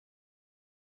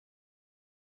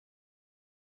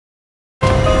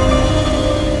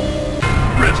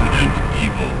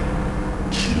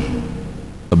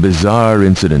bizarre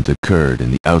incident occurred in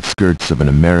the outskirts of an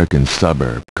American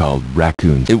suburb called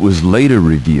Raccoon. It was later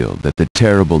revealed that the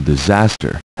terrible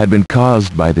disaster had been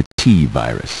caused by the T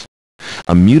virus,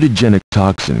 a mutagenic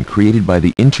toxin created by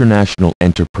the international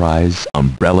enterprise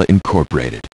Umbrella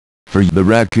Incorporated. For the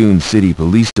Raccoon City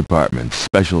Police Department's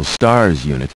Special Stars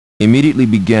Unit immediately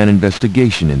began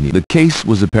investigation and the case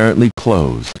was apparently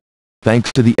closed,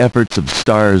 thanks to the efforts of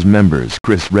STARS members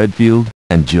Chris Redfield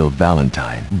and Jill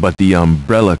Valentine. But the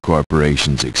Umbrella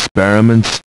Corporation's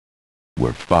experiments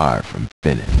were far from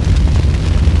finished.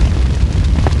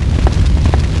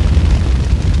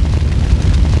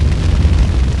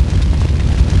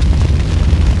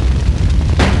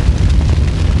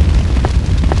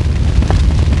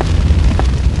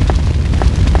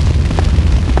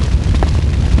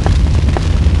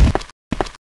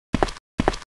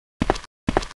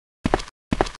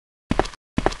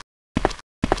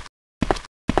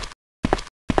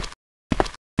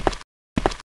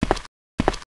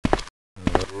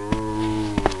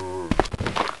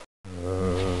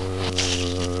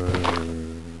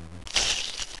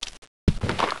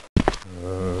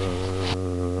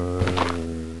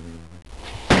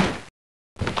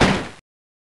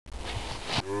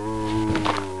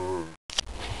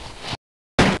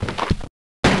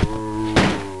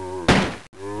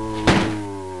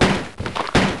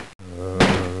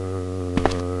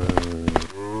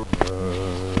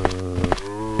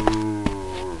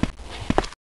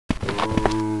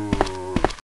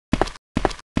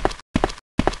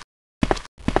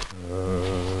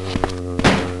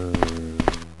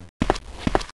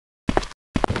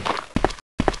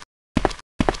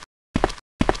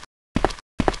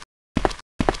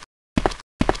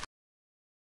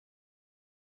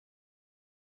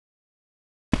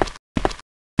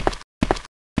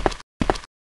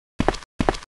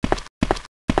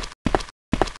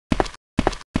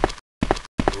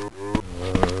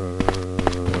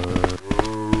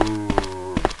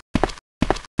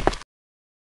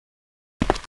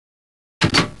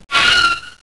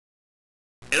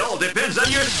 It all depends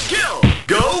on your skill.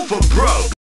 Go for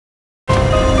broke.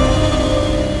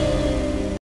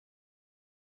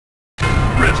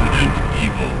 Resident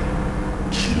Evil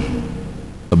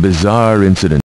 2. A bizarre incident